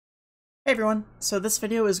Hey everyone, so this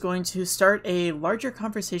video is going to start a larger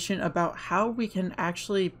conversation about how we can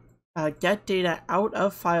actually get data out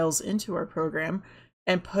of files into our program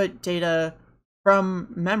and put data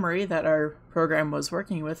from memory that our program was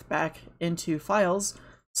working with back into files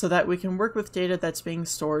so that we can work with data that's being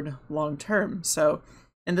stored long term. So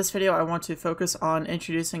in this video I want to focus on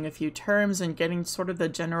introducing a few terms and getting sort of the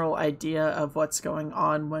general idea of what's going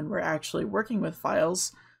on when we're actually working with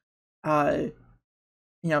files.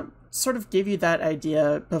 Sort of give you that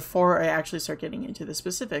idea before I actually start getting into the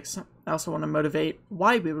specifics. I also want to motivate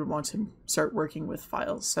why we would want to start working with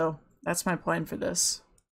files. So that's my plan for this.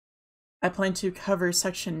 I plan to cover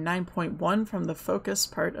section 9.1 from the focus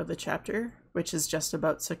part of the chapter, which is just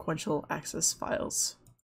about sequential access files.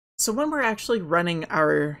 So when we're actually running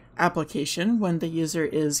our application, when the user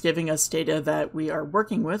is giving us data that we are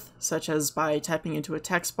working with, such as by typing into a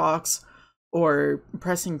text box or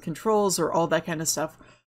pressing controls or all that kind of stuff,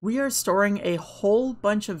 we are storing a whole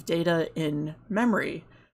bunch of data in memory.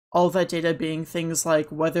 All that data being things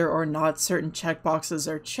like whether or not certain checkboxes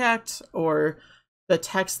are checked, or the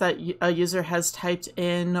text that a user has typed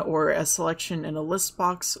in, or a selection in a list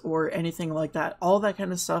box, or anything like that. All that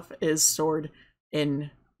kind of stuff is stored in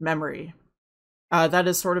memory. That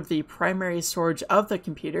is sort of the primary storage of the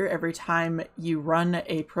computer. Every time you run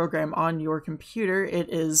a program on your computer, it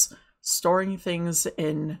is storing things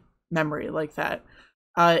in memory like that.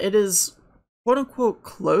 It is quote-unquote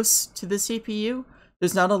close to the CPU.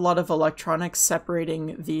 There's not a lot of electronics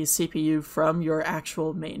separating the CPU from your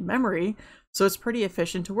actual main memory, so it's pretty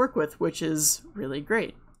efficient to work with, which is really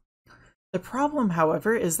great. The problem,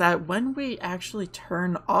 however, is that when we actually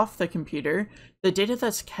turn off the computer, the data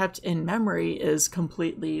that's kept in memory is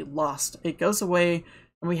completely lost. It goes away,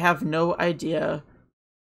 and we have no idea,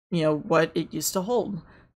 what it used to hold.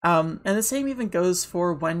 And the same even goes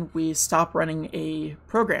for when we stop running a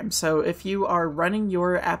program. So if you are running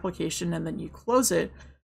your application and then you close it,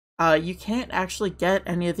 you can't actually get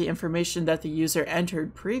any of the information that the user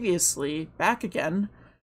entered previously back again.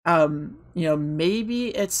 Maybe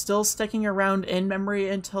it's still sticking around in memory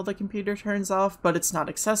until the computer turns off, but it's not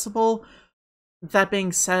accessible. That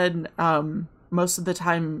being said, most of the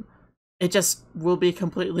time, it just will be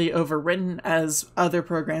completely overwritten as other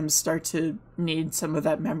programs start to need some of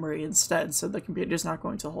that memory instead, so the computer's not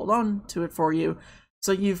going to hold on to it for you.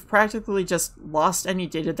 So you've practically just lost any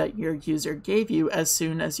data that your user gave you as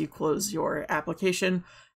soon as you close your application,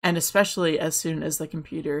 and especially as soon as the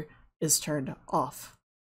computer is turned off.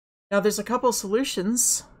 Now there's a couple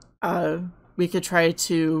solutions we could try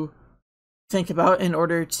to think about in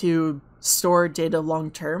order to store data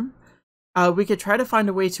long term. We could try to find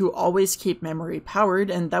a way to always keep memory powered,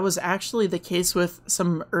 and that was actually the case with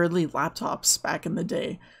some early laptops back in the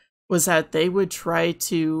day, was that they would try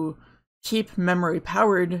to keep memory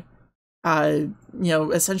powered,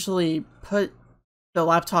 essentially put the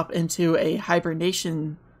laptop into a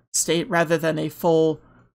hibernation state rather than a full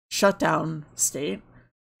shutdown state,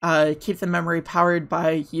 keep the memory powered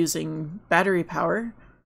by using battery power,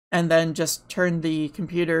 and then just turn the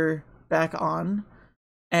computer back on,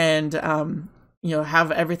 and have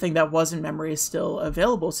everything that was in memory still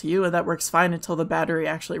available to you, and that works fine until the battery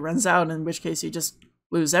actually runs out, in which case you just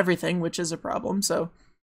lose everything, which is a problem. So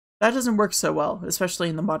that doesn't work so well, especially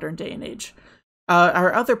in the modern day and age.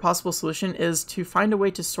 Our other possible solution is to find a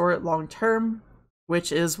way to store it long term,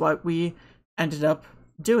 which is what we ended up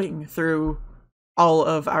doing through all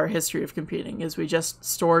of our history of computing, is we just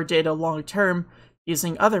store data long term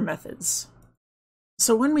using other methods.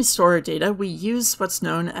 So when we store data, we use what's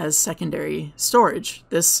known as secondary storage.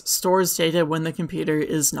 This stores data when the computer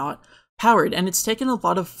is not powered, and it's taken a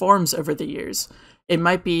lot of forms over the years. It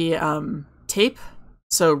might be tape,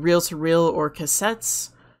 so reel-to-reel or cassettes.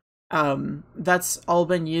 That's all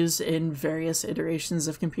been used in various iterations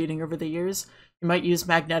of computing over the years. You might use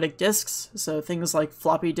magnetic disks, so things like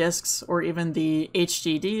floppy disks, or even the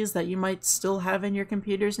HDDs that you might still have in your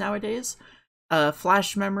computers nowadays.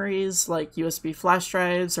 Flash memories like USB flash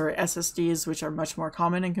drives or SSDs, which are much more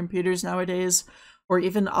common in computers nowadays, or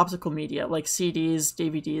even optical media like CDs,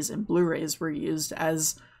 DVDs, and Blu-rays were used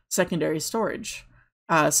as secondary storage.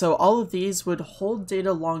 So all of these would hold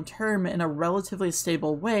data long term in a relatively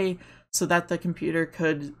stable way so that the computer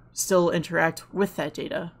could still interact with that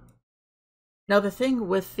data. Now the thing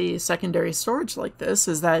with the secondary storage like this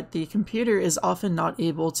is that the computer is often not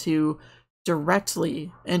able to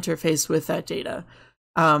directly interface with that data,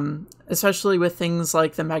 especially with things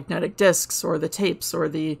like the magnetic disks or the tapes or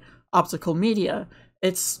the optical media.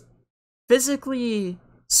 It's physically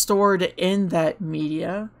stored in that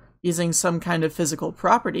media, using some kind of physical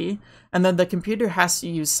property, and then the computer has to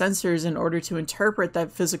use sensors in order to interpret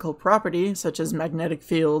that physical property, such as magnetic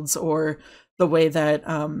fields or the way that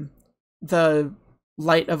the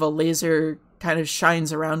light of a laser kind of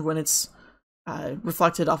shines around when it's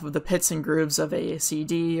reflected off of the pits and grooves of a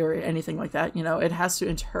CD or anything like that. You know, it has to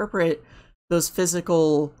interpret those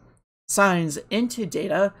physical signs into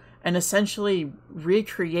data and essentially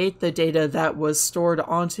recreate the data that was stored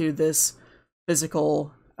onto this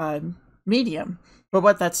physical medium. But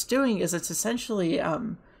what that's doing is it's essentially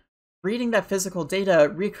reading that physical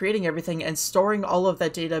data, recreating everything, and storing all of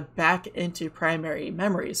that data back into primary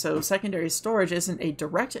memory. So secondary storage isn't a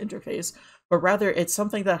direct interface, but rather it's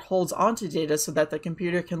something that holds onto data so that the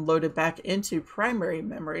computer can load it back into primary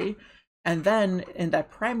memory. And then in that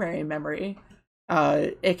primary memory,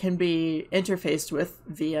 it can be interfaced with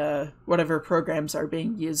via whatever programs are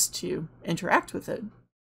being used to interact with it.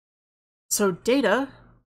 So data,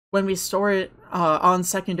 when we store it on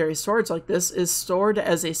secondary storage like this, is stored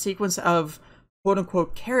as a sequence of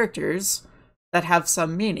quote-unquote characters that have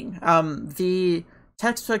some meaning. The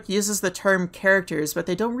textbook uses the term characters, but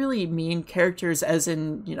they don't really mean characters as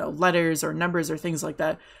in, you know, letters or numbers or things like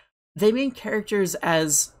that. They mean characters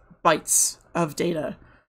as bytes of data.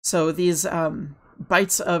 So these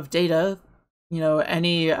bytes of data, you know,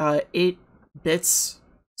 any 8 bits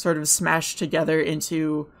sort of smashed together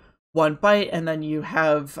into one byte, and then you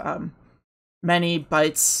have many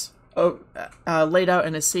bytes laid out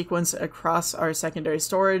in a sequence across our secondary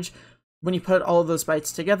storage. When you put all of those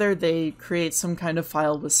bytes together, they create some kind of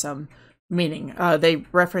file with some meaning. They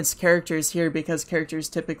reference characters here because characters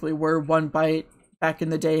typically were 1 byte back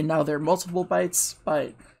in the day, and now they're multiple bytes,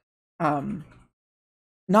 but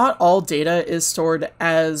not all data is stored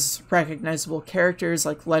as recognizable characters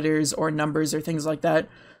like letters or numbers or things like that.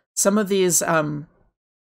 Some of these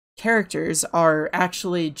characters are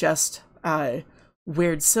actually just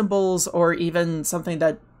weird symbols, or even something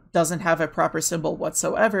that doesn't have a proper symbol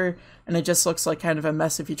whatsoever, and it just looks like kind of a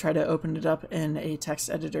mess if you try to open it up in a text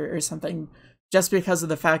editor or something, just because of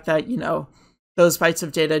the fact that, you know, those bytes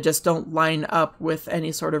of data just don't line up with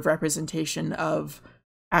any sort of representation of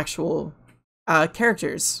actual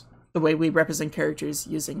characters, the way we represent characters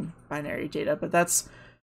using binary data. But that's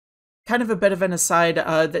kind of a bit of an aside.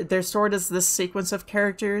 They're stored as this sequence of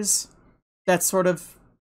characters. That's sort of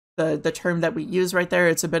the term that we use right there.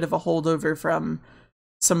 It's a bit of a holdover from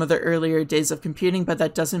some of the earlier days of computing, but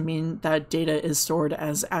that doesn't mean that data is stored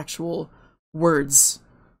as actual words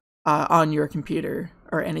on your computer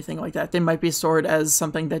or anything like that. They might be stored as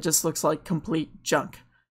something that just looks like complete junk.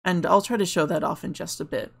 And I'll try to show that off in just a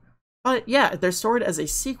bit. But yeah, they're stored as a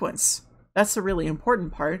sequence. That's the really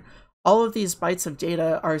important part. All of these bytes of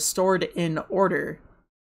data are stored in order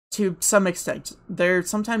to some extent. They're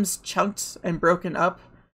sometimes chunked and broken up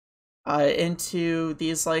into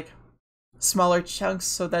these like smaller chunks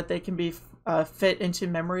so that they can be fit into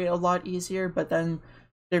memory a lot easier, but then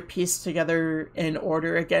they're pieced together in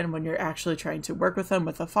order again when you're actually trying to work with them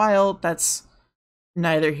with a file. That's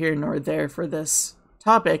neither here nor there for this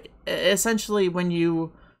topic. Essentially, when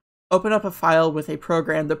you open up a file with a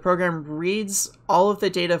program, the program reads all of the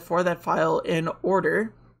data for that file in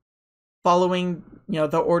order, following, you know,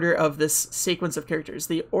 the order of this sequence of characters.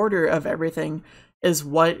 The order of everything is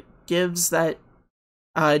what gives that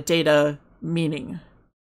data meaning.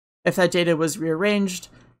 If that data was rearranged,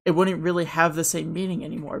 it wouldn't really have the same meaning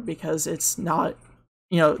anymore, because it's not,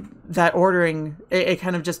 you know, that ordering, it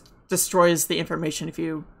kind of just destroys the information if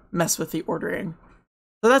you mess with the ordering.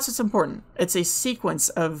 So that's what's important. It's a sequence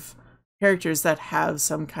of characters that have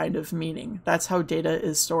some kind of meaning. That's how data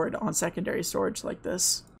is stored on secondary storage like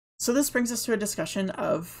this. So this brings us to a discussion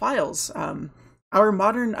of files. Our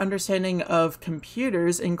modern understanding of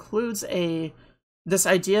computers includes this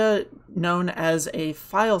idea known as a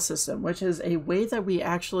file system, which is a way that we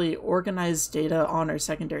actually organize data on our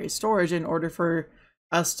secondary storage in order for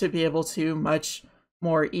us to be able to much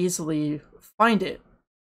more easily find it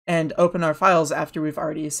and open our files after we've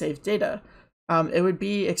already saved data. It would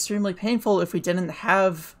be extremely painful if we didn't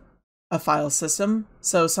have a file system.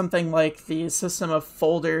 So something like the system of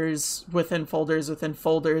folders within folders within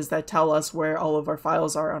folders that tell us where all of our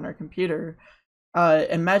files are on our computer.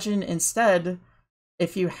 Imagine instead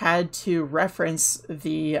if you had to reference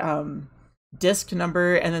the disk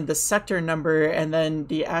number and then the sector number and then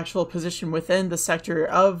the actual position within the sector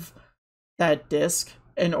of that disk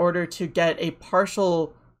in order to get a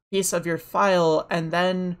partial piece of your file, and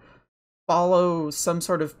then follow some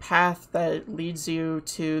sort of path that leads you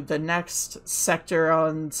to the next sector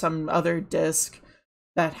on some other disk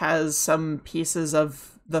that has some pieces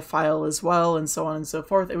of the file as well, and so on and so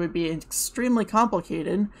forth. It would be extremely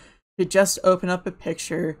complicated, to just open up a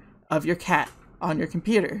picture of your cat on your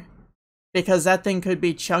computer, because that thing could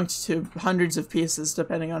be chunked to hundreds of pieces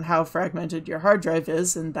depending on how fragmented your hard drive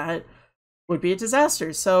is, and that would be a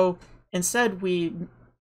disaster. So instead, we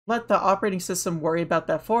let the operating system worry about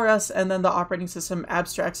that for us, and then the operating system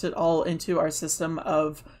abstracts it all into our system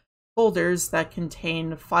of folders that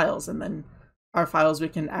contain files, and then our files we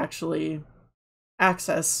can actually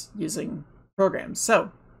access using programs.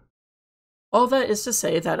 So all that is to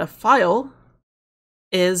say that a file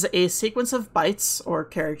is a sequence of bytes or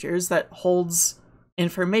characters that holds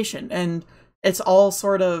information, and it's all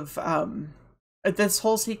sort of this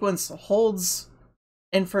whole sequence holds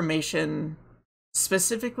information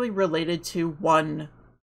specifically related to one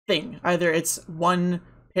thing. Either it's one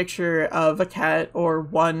picture of a cat, or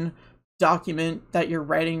one document that you're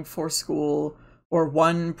writing for school, or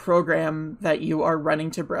one program that you are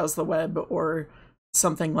running to browse the web, or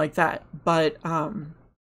something like that. But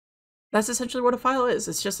that's essentially what a file is.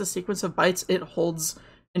 It's just a sequence of bytes. It holds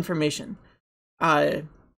information.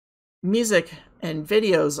 Music and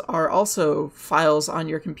videos are also files on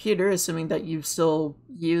your computer, assuming that you still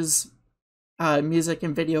use music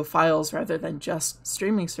and video files rather than just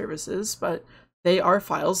streaming services, but they are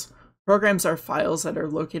files. Programs are files that are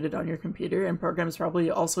located on your computer, and programs probably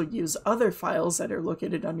also use other files that are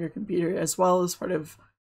located on your computer as well as part of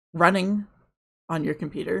running on your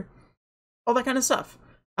computer. All that kind of stuff.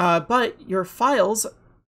 But your files,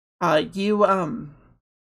 you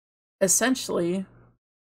essentially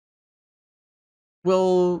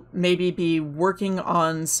will maybe be working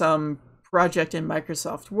on some project in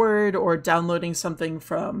Microsoft Word, or downloading something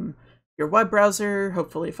from your web browser,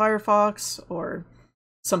 hopefully Firefox, or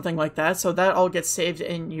something like that. So that all gets saved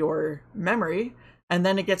in your memory, and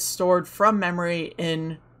then it gets stored from memory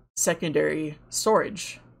in secondary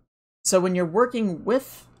storage. So when you're working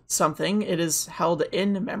with something, it is held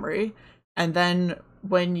in memory, and then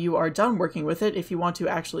when you are done working with it, if you want to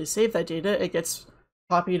actually save that data, it gets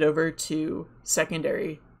copied over to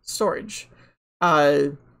secondary storage.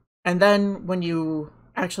 And then when you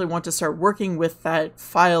actually want to start working with that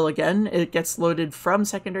file again, it gets loaded from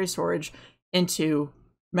secondary storage into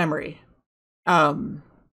memory.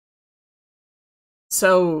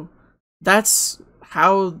 So that's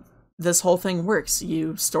how this whole thing works.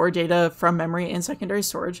 You store data from memory in secondary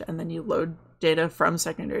storage, and then you load data from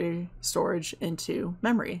secondary storage into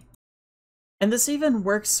memory. And this even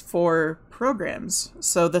works for programs.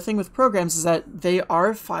 So the thing with programs is that they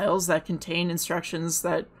are files that contain instructions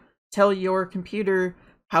that tell your computer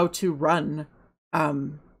how to run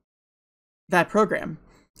that program.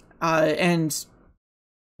 And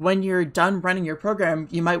when you're done running your program,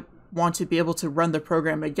 you might want to be able to run the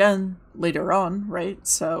program again later on, right?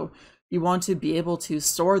 So you want to be able to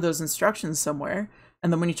store those instructions somewhere.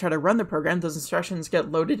 And then when you try to run the program, those instructions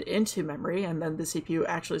get loaded into memory, and then the CPU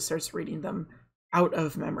actually starts reading them out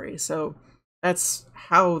of memory. So that's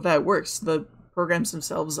how that works. The programs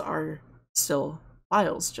themselves are still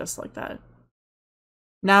files just like that.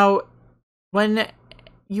 Now, when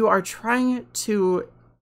you are trying to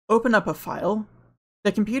open up a file,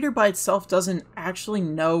 the computer by itself doesn't actually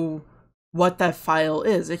know what that file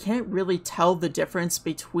is. It can't really tell the difference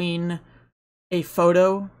between a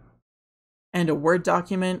photo and a Word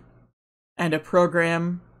document and a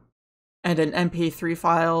program and an MP3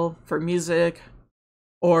 file for music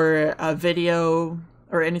or a video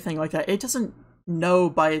or anything like that. It doesn't know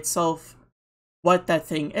by itself what that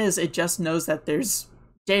thing is. It just knows that there's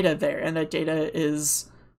data there, and that data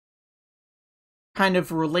is kind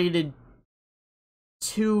of related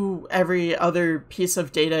to every other piece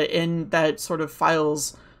of data in that sort of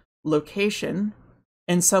file's location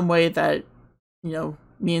in some way that, you know,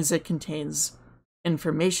 means it contains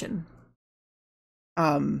information.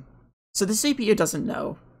 So the CPU doesn't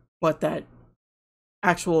know what that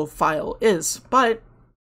actual file is, but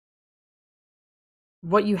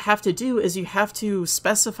what you have to do is you have to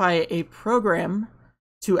specify a program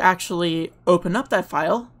to actually open up that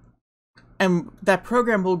file, and that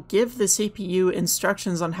program will give the CPU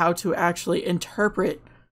instructions on how to actually interpret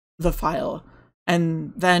the file.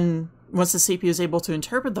 And then once the CPU is able to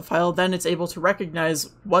interpret the file, then it's able to recognize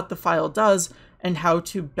what the file does and how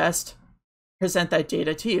to best present that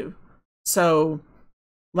data to you. So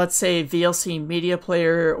let's say VLC Media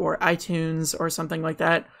Player or iTunes or something like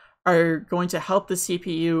that are going to help the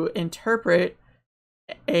CPU interpret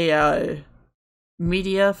a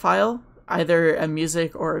media file, either a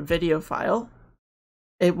music or a video file.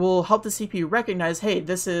 It will help the CPU recognize, hey,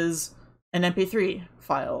 this is an MP3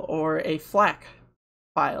 file or a FLAC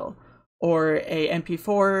file or a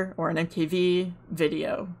MP4 or an MKV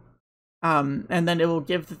video. And then it will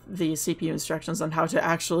give the CPU instructions on how to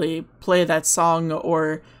actually play that song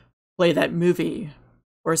or play that movie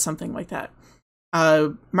or something like that.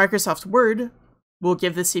 Microsoft Word will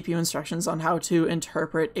give the CPU instructions on how to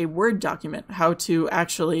interpret a Word document, how to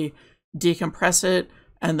actually decompress it,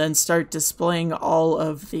 and then start displaying all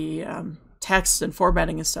of the text and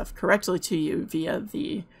formatting and stuff correctly to you via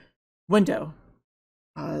the window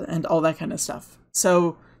and all that kind of stuff.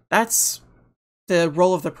 So that's the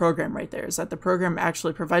role of the program right there, is that the program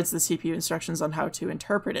actually provides the CPU instructions on how to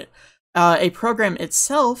interpret it. A program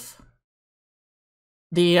itself,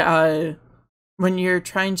 when you're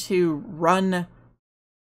trying to run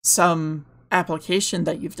some application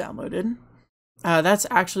that you've downloaded, that's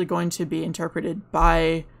actually going to be interpreted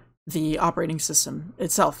by the operating system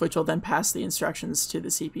itself, which will then pass the instructions to the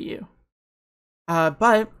CPU.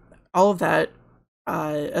 But all of that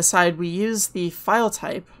aside, we use the file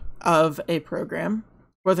type of a program,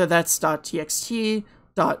 whether that's .txt,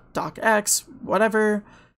 .docx, whatever.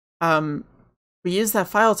 We use that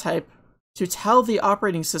file type to tell the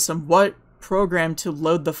operating system what program to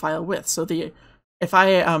load the file with. So if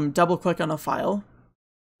I double click on a file,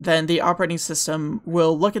 then the operating system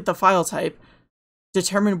will look at the file type,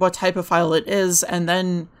 determine what type of file it is, and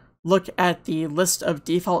then look at the list of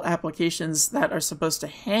default applications that are supposed to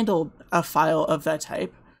handle a file of that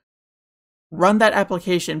type, run that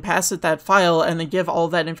application, pass it that file, and then give all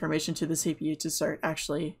that information to the CPU to start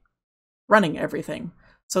actually running everything.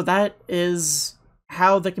 So that is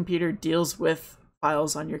how the computer deals with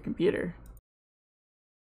files on your computer.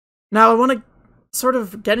 Now I want to sort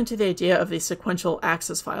of get into the idea of the sequential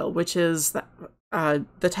access file, which is the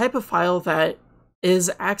type of file that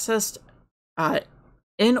is accessed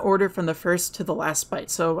in order from the first to the last byte.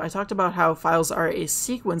 So I talked about how files are a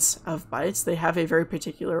sequence of bytes. They have a very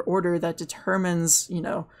particular order that determines,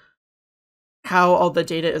 how all the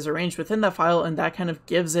data is arranged within that file, and that kind of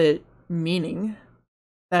gives it meaning,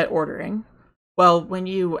 that ordering. Well, when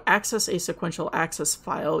you access a sequential access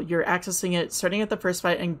file, you're accessing it starting at the first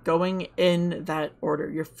byte and going in that order.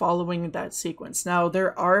 You're following that sequence. Now,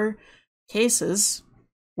 there are cases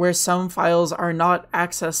where some files are not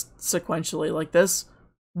accessed sequentially like this.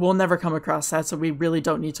 We'll never come across that, so we really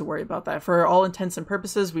don't need to worry about that. For all intents and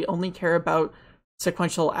purposes, we only care about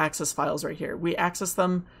sequential access files right here. We access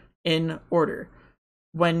them in order.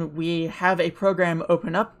 When we have a program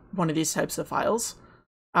open up one of these types of files,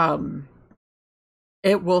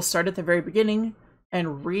 it will start at the very beginning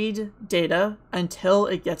and read data until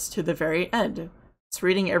it gets to the very end. It's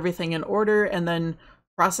reading everything in order and then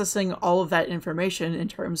processing all of that information in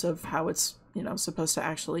terms of how it's, supposed to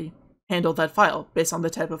actually handle that file, based on the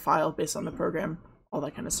type of file, based on the program, all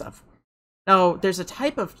that kind of stuff. Now, there's a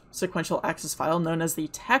type of sequential access file known as the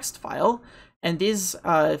text file, and these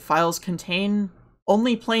files contain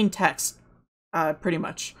only plain text, pretty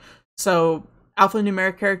much. So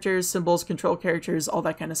alphanumeric characters, symbols, control characters, all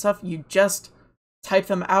that kind of stuff, you just type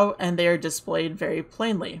them out and they are displayed very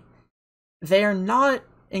plainly. They are not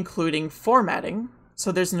including formatting,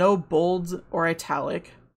 so there's no bold or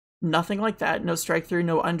italic, nothing like that, no strike through,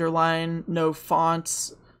 no underline, no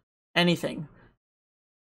fonts, anything.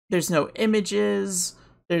 There's no images,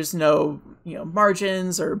 there's no,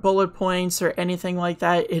 margins or bullet points or anything like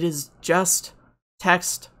that. It is just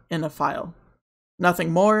text in a file.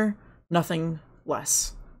 Nothing more, nothing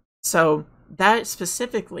less. So that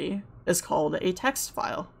specifically is called a text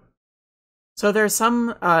file. So there are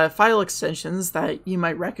some file extensions that you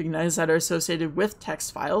might recognize that are associated with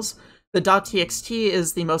text files. The .txt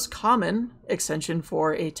is the most common extension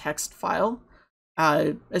for a text file.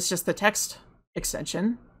 It's just the text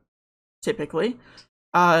extension, typically.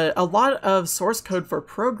 A lot of source code for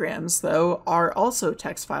programs, though, are also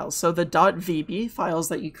text files. So the .vb files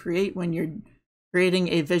that you create when you're creating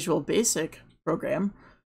a Visual Basic program,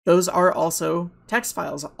 those are also text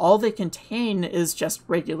files. All they contain is just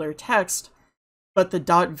regular text, but the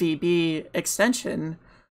 .vb extension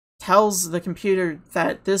tells the computer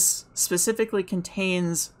that this specifically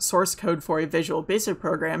contains source code for a Visual Basic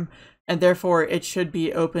program, and therefore it should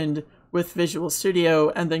be opened with Visual Studio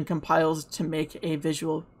and then compiled to make a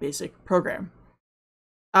Visual Basic program.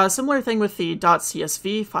 Similar thing with the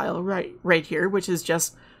 .csv file right here, which is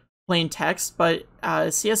just plain text, but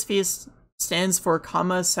CSV stands for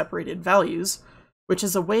comma separated values, which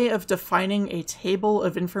is a way of defining a table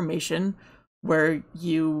of information where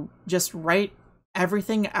you just write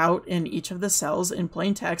everything out in each of the cells in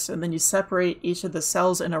plain text, and then you separate each of the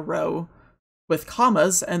cells in a row with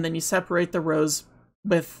commas, and then you separate the rows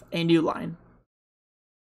with a new line.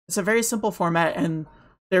 It's a very simple format, and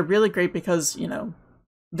they're really great because,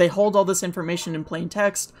 they hold all this information in plain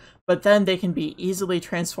text, but then they can be easily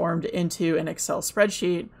transformed into an Excel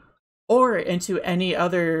spreadsheet or into any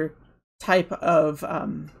other type of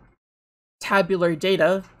tabular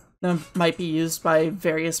data that might be used by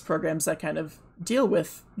various programs that kind of deal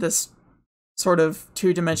with this sort of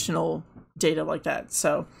two-dimensional data like that.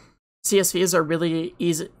 So CSVs are really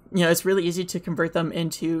easy, it's really easy to convert them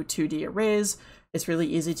into 2D arrays. It's really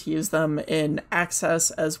easy to use them in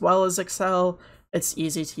Access as well as Excel. It's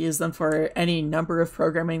easy to use them for any number of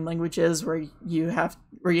programming languages where you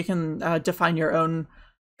can define your own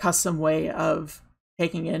custom way of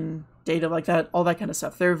taking in data like that, all that kind of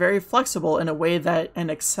stuff. They're very flexible in a way that an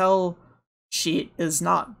Excel sheet is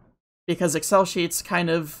not, because Excel sheets kind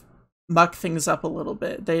of muck things up a little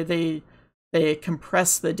bit. They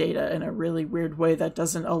compress the data in a really weird way that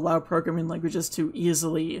doesn't allow programming languages to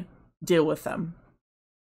easily deal with them.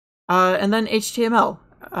 And then HTML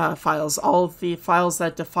files, all of the files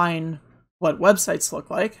that define what websites look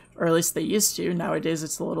like, or at least they used to. Nowadays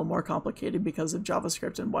it's a little more complicated because of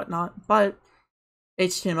JavaScript and whatnot, but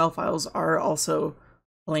HTML files are also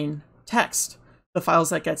plain text. The files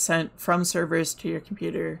that get sent from servers to your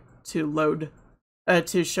computer to load,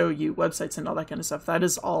 to show you websites and all that kind of stuff, that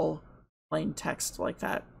is all plain text like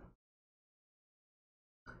that.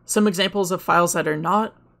 Some examples of files that are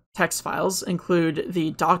not text files include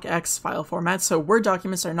the docx file format. So Word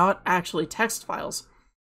documents are not actually text files.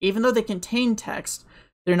 Even though they contain text,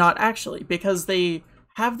 they're not actually, because they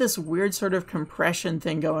have this weird sort of compression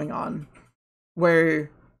thing going on where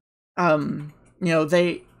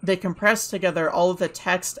they compress together all of the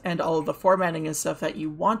text and all of the formatting and stuff that you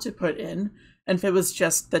want to put in. And if it was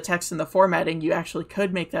just the text and the formatting, you actually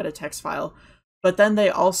could make that a text file. But then they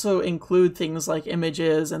also include things like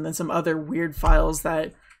images and then some other weird files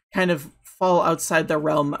that kind of fall outside the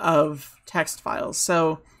realm of text files.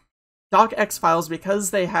 So docx files,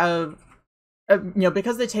 because they have,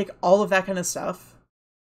 because they take all of that kind of stuff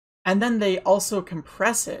and then they also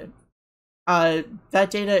compress it,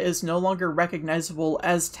 that data is no longer recognizable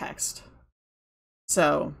as text.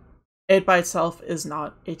 So it by itself is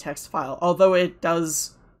not a text file. Although it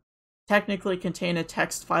does technically contain a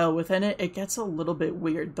text file within it, it gets a little bit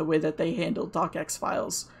weird the way that they handle docx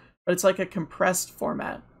files. But it's like a compressed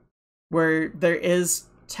format where there is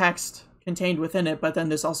text contained within it, but then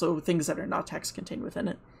there's also things that are not text contained within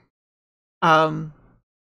it.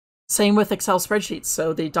 Same with Excel spreadsheets.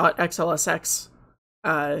 So the .xlsx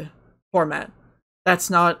format, that's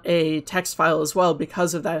not a text file as well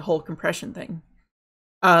because of that whole compression thing.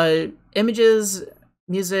 Images,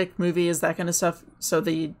 music, movies, that kind of stuff. So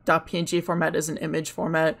the .png format is an image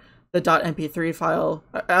format. The .mp3 file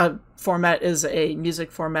format is a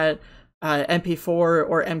music format. MP4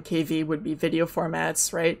 or MKV would be video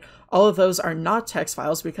formats, right? All of those are not text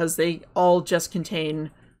files because they all just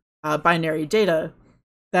contain binary data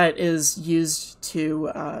that is used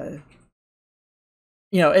to,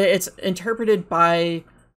 it's interpreted by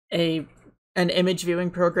an image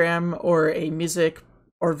viewing program or a music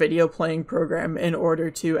or video playing program in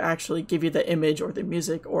order to actually give you the image or the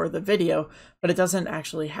music or the video, but it doesn't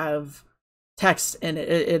actually have text in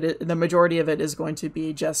it. The majority of it is going to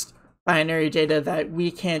be just binary data that we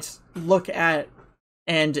can't look at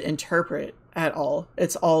and interpret at all.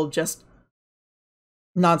 It's all just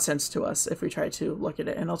nonsense to us if we try to look at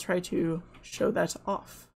it, and I'll try to show that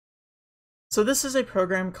off. So this is a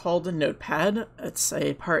program called Notepad. It's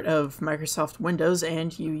a part of Microsoft Windows,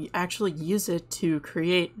 and you actually use it to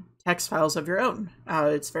create text files of your own.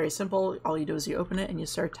 It's very simple. All you do is you open it and you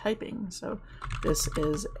start typing. So this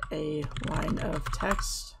is a line of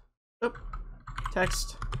text.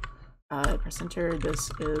 Text. Press enter.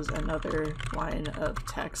 This is another line of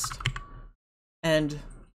text, and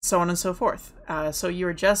so on and so forth. So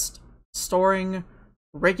you're just storing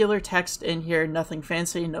regular text in here, nothing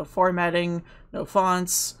fancy, no formatting, no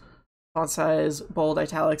fonts, font size, bold,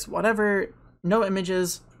 italics, whatever, no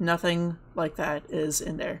images, nothing like that is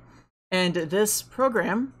in there. And this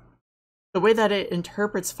program, the way that it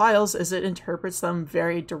interprets files is it interprets them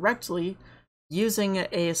very directly using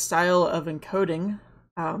a style of encoding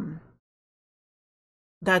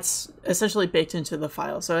that's essentially baked into the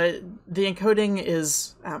file. So the encoding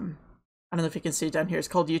is, I don't know if you can see it down here, it's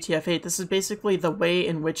called UTF-8. This is basically the way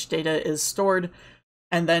in which data is stored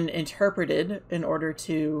and then interpreted in order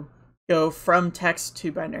to go from text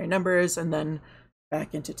to binary numbers and then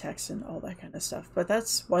back into text and all that kind of stuff. But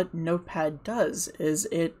that's what Notepad does, is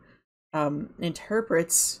it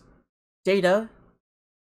interprets data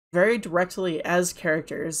very directly as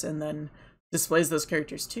characters and then displays those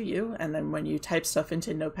characters to you. And then when you type stuff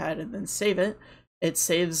into Notepad and then save it, it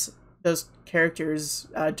saves those characters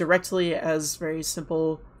directly as very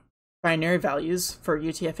simple binary values. For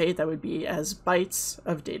UTF-8, that would be as bytes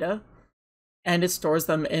of data, and it stores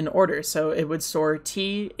them in order. So it would store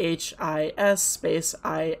T, H, I, S, space,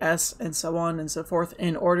 I, S, and so on and so forth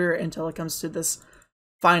in order until it comes to this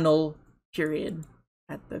final period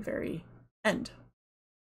at the very end.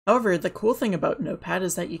 However, the cool thing about Notepad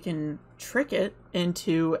is that you can trick it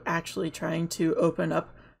into actually trying to open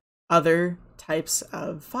up other types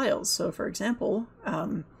of files. So for example,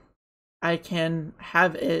 I can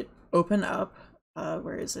have it open up,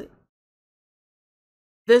 where is it?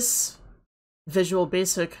 This Visual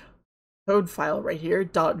Basic code file right here,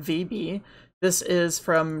 .vb. This is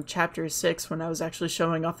from chapter 6 when I was actually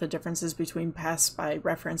showing off the differences between pass by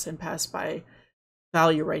reference and pass by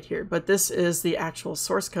value right here. But this is the actual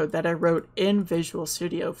source code that I wrote in Visual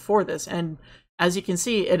Studio for this. And as you can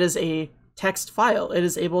see, it is a text file. It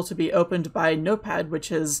is able to be opened by Notepad,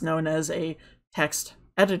 which is known as a text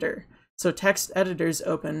editor. So text editors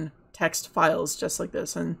open text files just like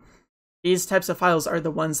this. And these types of files are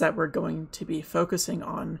the ones that we're going to be focusing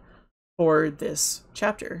on for this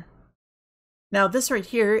chapter. Now, this right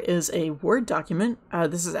here is a Word document.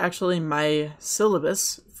 This is actually my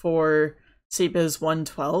syllabus for CBIS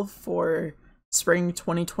 112 for spring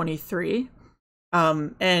 2023.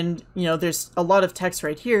 And, you know, there's a lot of text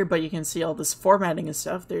right here, but you can see all this formatting and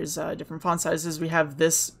stuff. There's different font sizes. We have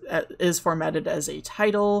this is formatted as a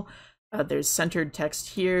title. There's centered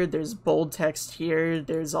text here. There's bold text here.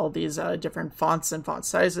 There's all these different fonts and font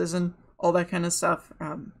sizes and all that kind of stuff.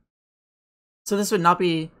 So this would not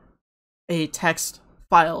be a text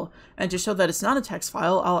file. And to show that it's not a text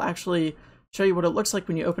file, I'll actually show you what it looks like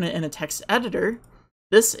when you open it in a text editor.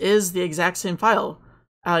 This is the exact same file.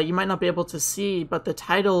 You might not be able to see, but the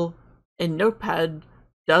title in Notepad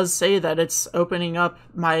does say that it's opening up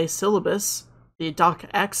my syllabus, the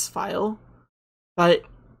docx file, but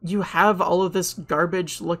you have all of this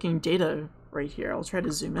garbage looking data right here. I'll try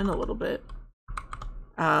to zoom in a little bit.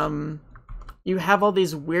 You have all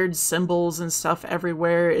these weird symbols and stuff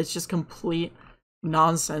everywhere. It's just complete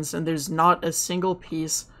nonsense, and there's not a single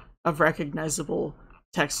piece of recognizable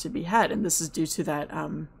text to be had. And this is due to that,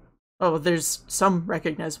 oh, there's some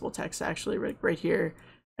recognizable text actually right here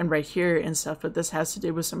and right here and stuff, but this has to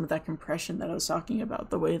do with some of that compression that I was talking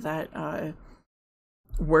about, the way that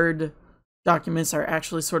Word documents are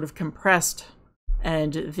actually sort of compressed,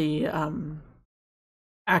 and the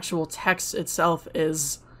actual text itself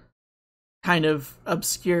is kind of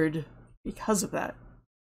obscured because of that.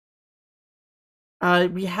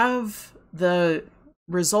 We have the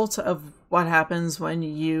result of what happens when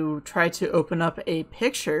you try to open up a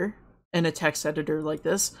picture in a text editor like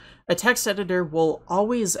this. A text editor will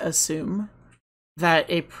always assume that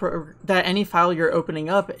that any file you're opening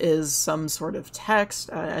up is some sort of text.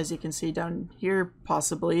 As you can see down here,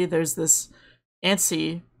 possibly there's this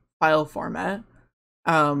ANSI file format,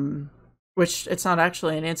 which it's not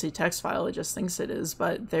actually an ANSI text file, it just thinks it is,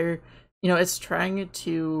 but it's trying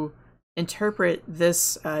to interpret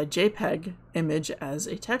this JPEG image as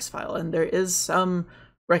a text file, and there is some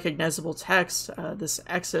recognizable text, this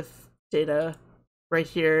EXIF data right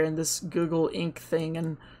here, and this Google Inc thing,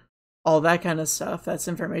 and all that kind of stuff. That's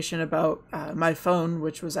information about my phone,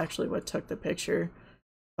 which was actually what took the picture.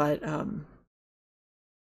 But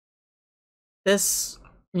this,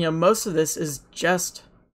 most of this is just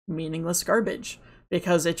meaningless garbage,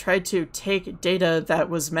 because it tried to take data that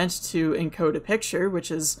was meant to encode a picture,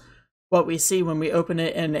 which is what we see when we open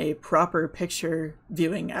it in a proper picture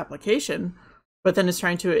viewing application, but then it's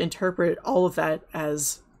trying to interpret all of that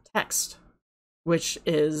as text, which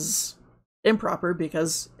is improper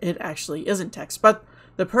because it actually isn't text. But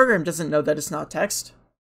the program doesn't know that it's not text.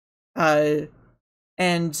 And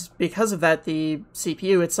because of that, the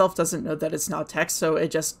CPU itself doesn't know that it's not text, so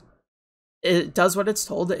it does what it's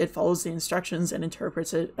told. It follows the instructions and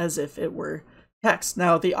interprets it as if it were text.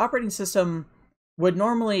 Now, the operating system would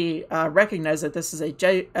normally recognize that this is a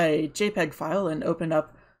JPEG file and open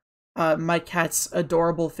up my cat's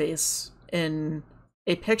adorable face in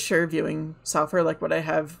a picture viewing software like what I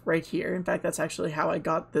have right here. In fact, that's actually how I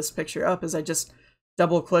got this picture up, is I just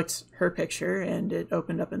double-clicked her picture and it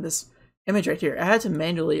opened up in this image right here. I had to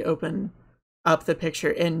manually open up the picture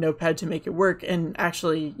in Notepad to make it work and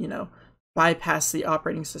actually, bypass the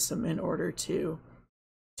operating system in order to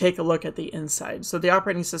take a look at the inside. So the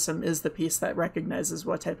operating system is the piece that recognizes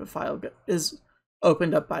what type of file is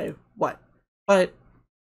opened up by what. But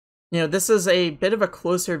this is a bit of a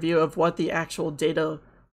closer view of what the actual data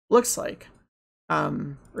looks like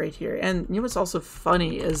right here. And what's also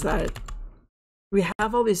funny is that we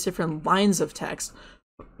have all these different lines of text,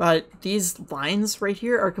 But these lines right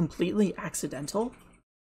here are completely accidental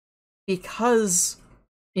because,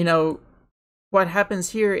 you know, what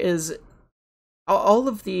happens here is all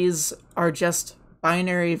of these are just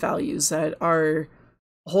binary values that are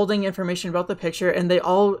holding information about the picture, and they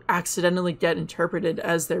all accidentally get interpreted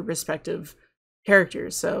as their respective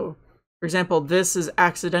characters. So, for example, this is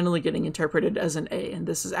accidentally getting interpreted as an A, and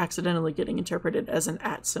this is accidentally getting interpreted as an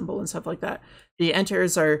 @ symbol and stuff like that. The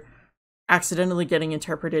enters are accidentally getting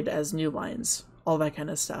interpreted as new lines, all that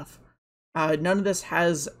kind of stuff. None of this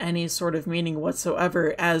has any sort of meaning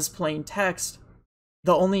whatsoever as plain text.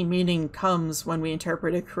 The only meaning comes when we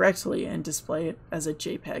interpret it correctly and display it as a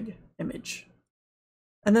JPEG image.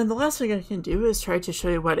 And then the last thing I can do is try to show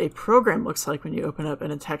you what a program looks like when you open up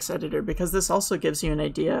in a text editor, because this also gives you an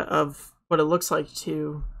idea of what it looks like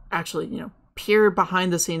to actually, you know, peer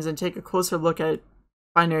behind the scenes and take a closer look at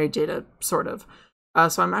binary data, sort of.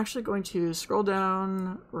 So I'm actually going to scroll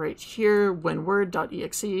down right here,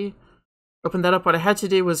 winword.exe, open that up. What I had to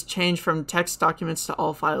do was change from text documents to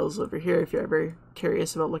all files over here if you're ever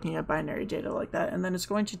curious about looking at binary data like that. And then it's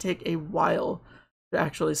going to take a while to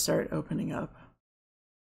actually start opening up.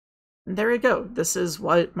 And there we go. This is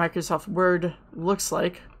what Microsoft Word looks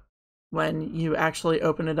like when you actually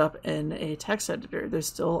open it up in a text editor. There's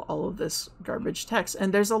still all of this garbage text,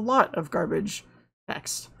 and there's a lot of garbage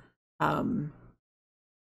text. And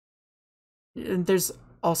there's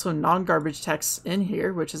also non-garbage text in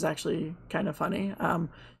here, which is actually kind of funny. You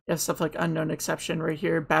have stuff like unknown exception right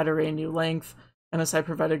here, bat array new length, MSI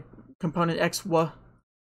provided component XW,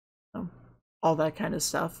 all that kind of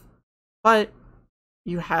stuff. But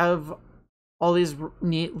you have all these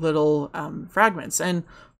neat little fragments, and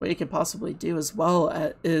what you could possibly do as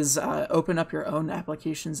well is open up your own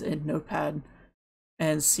applications in Notepad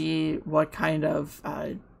and see what kind of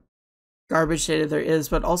garbage data there is,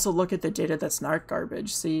 but also look at the data that's not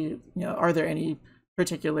garbage. See, you know, are there any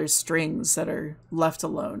particular strings that are left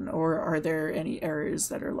alone, or are there any errors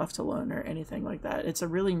that are left alone, or anything like that. It's a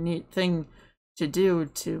really neat thing to do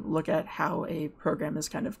to look at how a program is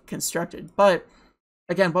kind of constructed. But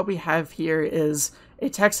again, what we have here is a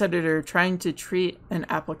text editor trying to treat an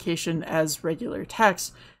application as regular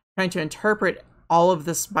text, trying to interpret all of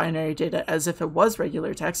this binary data as if it was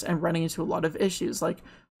regular text, and running into a lot of issues like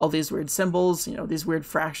all these weird symbols, you know, these weird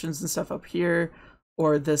fractions and stuff up here,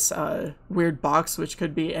 or this weird box, which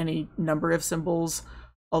could be any number of symbols,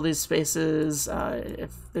 all these spaces,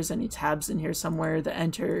 if there's any tabs in here somewhere, the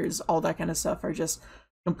enters, all that kind of stuff are just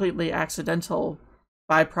completely accidental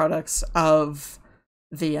byproducts of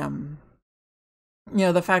the, you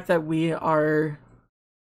know, the fact that we are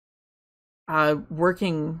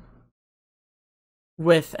working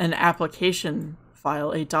with an application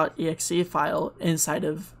file, a .exe file inside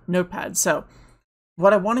of Notepad. So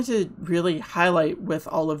what I wanted to really highlight with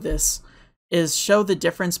all of this is show the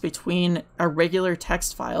difference between a regular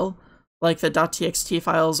text file, like the .txt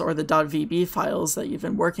files or the .vb files that you've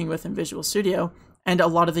been working with in Visual Studio, and a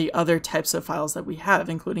lot of the other types of files that we have,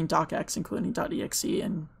 including docx, including .exe,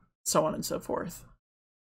 and so on and so forth.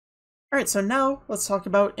 All right, so now let's talk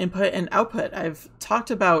about input and output. I've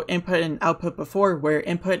talked about input and output before, where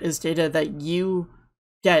input is data that you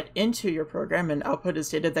get into your program, and output is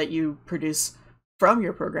data that you produce from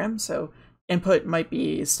your program. So input might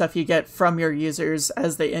be stuff you get from your users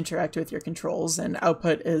as they interact with your controls, and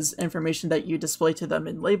output is information that you display to them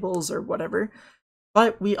in labels or whatever.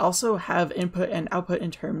 But we also have input and output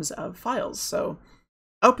in terms of files. So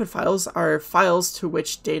output files are files to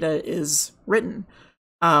which data is written.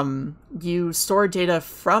 You store data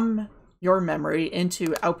from your memory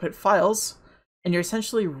into output files, and you're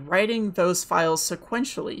essentially writing those files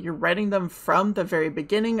sequentially. You're writing them from the very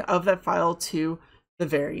beginning of that file to the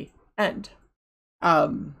very end.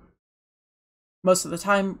 Most of the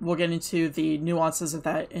time, we'll get into the nuances of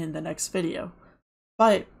that in the next video.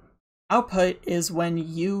 But output is when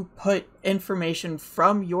you put information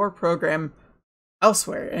from your program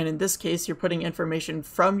elsewhere, and in this case, you're putting information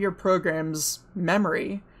from your program's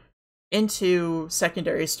memory into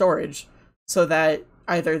secondary storage so that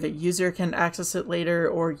either the user can access it later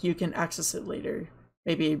or you can access it later,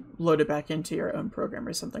 maybe load it back into your own program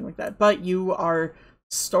or something like that. But you are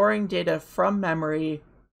storing data from memory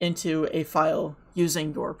into a file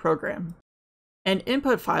using your program. And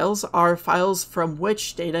input files are files from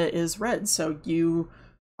which data is read. So you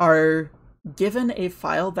are given a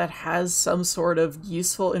file that has some sort of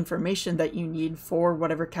useful information that you need for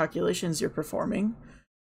whatever calculations you're performing.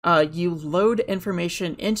 You load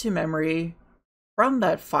information into memory from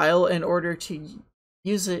that file in order to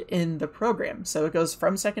use it in the program. So it goes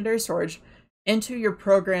from secondary storage into your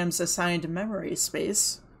program's assigned memory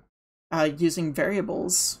space, using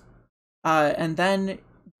variables, and then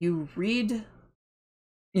you read,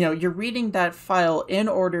 you're reading that file in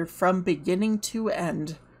order from beginning to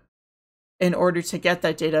end in order to get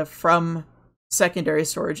that data from secondary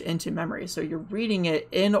storage into memory. So you're reading it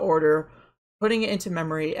in order, putting it into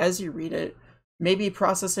memory as you read it, maybe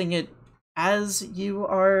processing it as you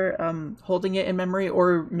are holding it in memory,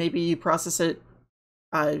 or maybe you process it,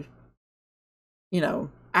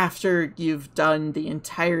 after you've done the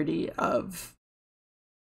entirety of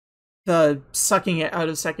the sucking it out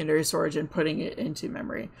of secondary storage and putting it into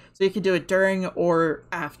memory. So you could do it during or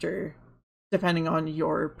after, depending on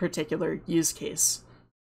your particular use case.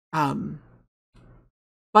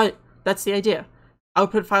 But that's the idea.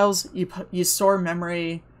 Output files, you store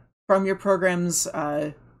memory from your program's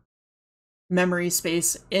memory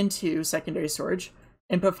space into secondary storage.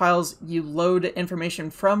 Input files, you load information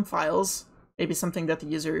from files, maybe something that the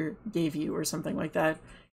user gave you or something like that,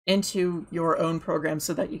 into your own program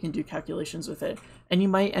so that you can do calculations with it. And you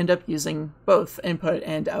might end up using both input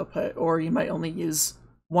and output, or you might only use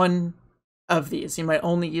one of these. You might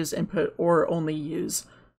only use input or only use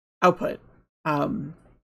output.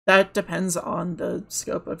 That depends on the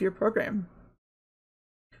scope of your program.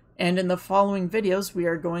 And in the following videos, we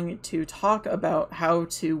are going to talk about how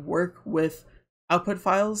to work with output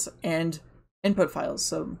files and input files.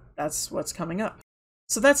 So that's what's coming up.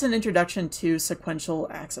 So that's an introduction to sequential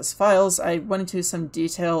access files. I went into some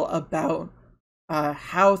detail about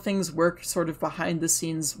how things work sort of behind the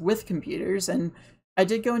scenes with computers, and I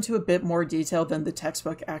did go into a bit more detail than the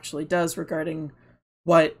textbook actually does regarding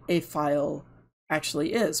what a file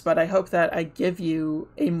actually is, but I hope that I give you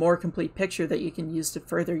a more complete picture that you can use to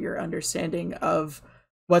further your understanding of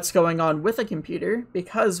what's going on with a computer,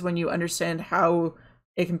 because when you understand how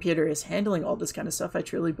a computer is handling all this kind of stuff, I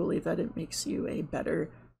truly believe that it makes you a better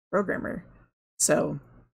programmer. So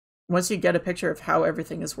once you get a picture of how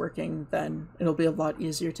everything is working, then it'll be a lot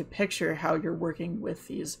easier to picture how you're working with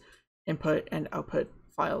these input and output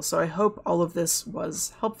files. So I hope all of this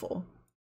was helpful.